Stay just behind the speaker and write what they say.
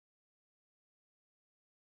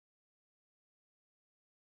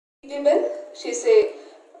Vibin. She's a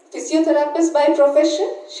physiotherapist by profession.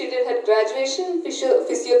 She did her graduation in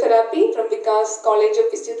physiotherapy from Vikas College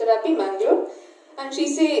of Physiotherapy, Mangalore. And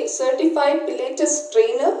she's a certified Pilates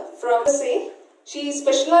trainer from USA. She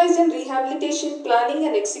specialized in rehabilitation planning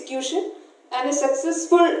and execution and a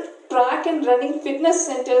successful track and running fitness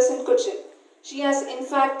centers in Cochin. She has in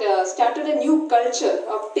fact started a new culture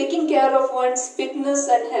of taking care of one's fitness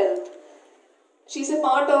and health. She's a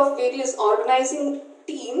part of various organizing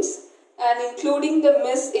teams and including the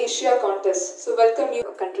Miss Asia contest. So welcome you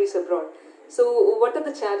countries abroad. So what are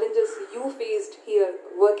the challenges you faced here,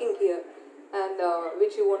 working here, and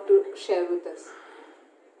which you want to share with us?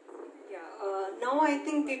 Now I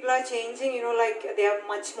think people are changing, like they are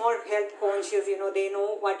much more health conscious, they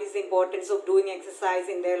know what is the importance of doing exercise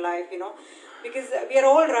in their life, because we are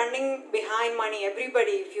all running behind money.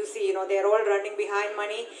 Everybody, if you see, they are all running behind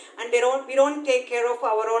money, and we don't take care of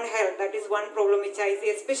our own health. That is one problem which I see,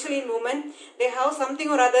 especially in women. They have something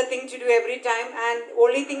or other thing to do every time, and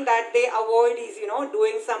only thing that they avoid is,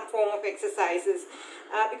 doing some form of exercises.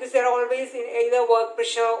 Because they're always in either work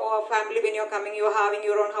pressure or family. When you're coming, you're having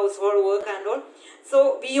your own household work and all.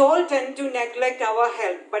 So we all tend to neglect our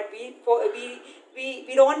health, but we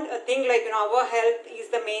don't think like our health is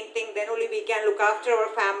the main thing. Then only we can look after our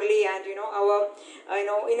family and our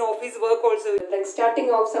in office work also. Like starting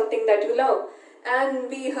off something that you love. And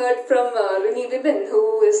we heard from Rini Vibin,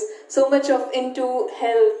 who is so much of into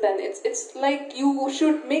health, and it's like you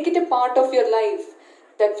should make it a part of your life,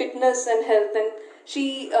 that fitness and health. And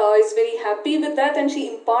she is very happy with that, and she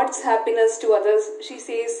imparts happiness to others. She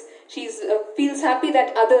says she feels happy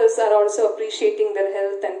that others are also appreciating their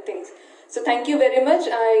health and things. So thank you very much.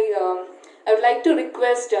 I would like to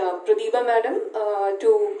request Pradibha madam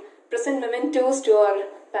to present mementos to our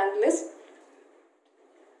panelists.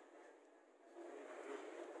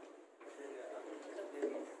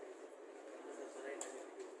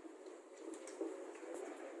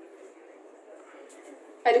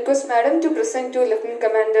 I request Madam to present to Lieutenant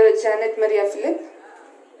Commander Janet Maria Philip.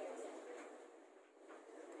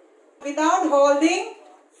 Without holding,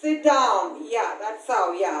 sit down. Yeah, that's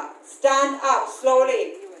how, yeah. Stand up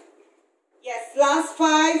slowly. Yes, last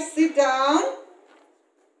 5, sit down.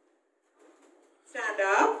 Stand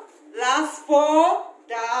up. Last 4,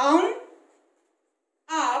 down.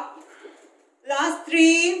 Up. Last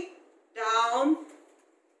 3, down.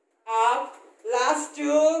 Up. Last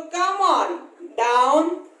 2, come on.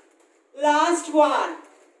 Down. Last 1.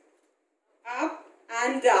 Up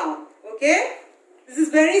and down. Okay? This is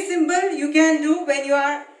very simple. You can do when you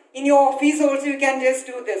are in your office also. You can just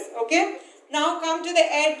do this. Okay? Now come to the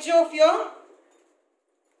edge of your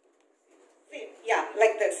seat. Yeah,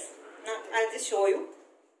 like this. Now I'll just show you.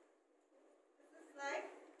 Like,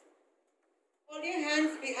 hold your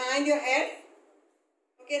hands behind your head.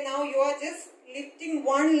 Okay, now you are just lifting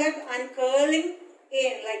one leg and curling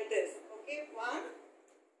in like this. Okay, 1,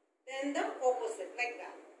 then the opposite, like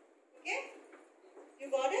that. Okay? You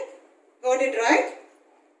got it? Got it, right?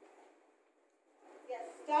 Yes,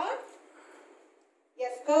 start.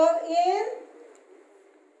 Yes, curl in,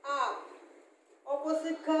 up.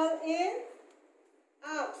 Opposite curl in,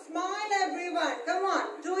 up. Smile everyone, come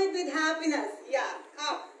on. Do it with happiness. Yeah,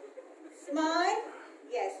 up. Smile.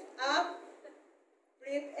 Yes, up.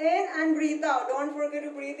 Breathe in and breathe out. Don't forget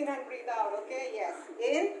to breathe in and breathe out. Okay, yes.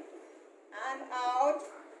 In and out.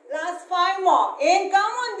 Last 5 more. In,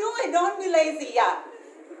 come on, do it. Don't be lazy. Yeah.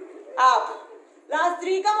 Up. Last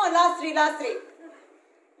 3, come on. Last 3, last 3.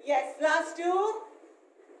 Yes, last 2.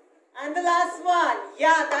 And the last 1.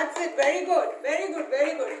 Yeah, that's it. Very good. Very good,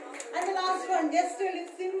 very good. And the last one, just a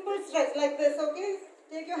simple stretch like this, okay?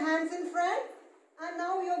 Take your hands in front. And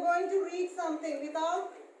now you're going to reach something without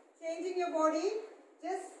changing your body.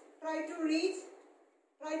 Just try to reach.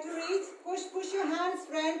 Try to reach. Push your hands,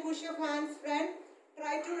 friend. Push your hands, friend.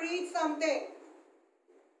 Try to reach something.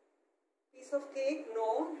 Piece of cake?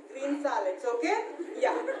 No. Green salads, okay?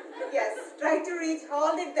 Yeah. Yes. Try to reach.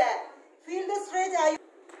 Hold it there. Feel the stretch. Are you?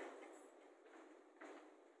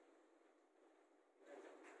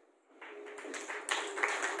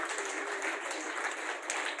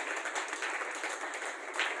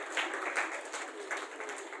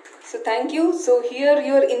 So thank you. So hear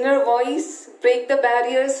your inner voice, break the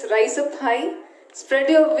barriers, rise up high, spread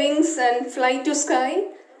your wings and fly to sky.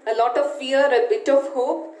 A lot of fear, a bit of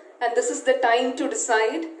hope, and this is the time to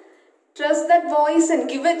decide. Trust that voice and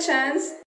give a chance.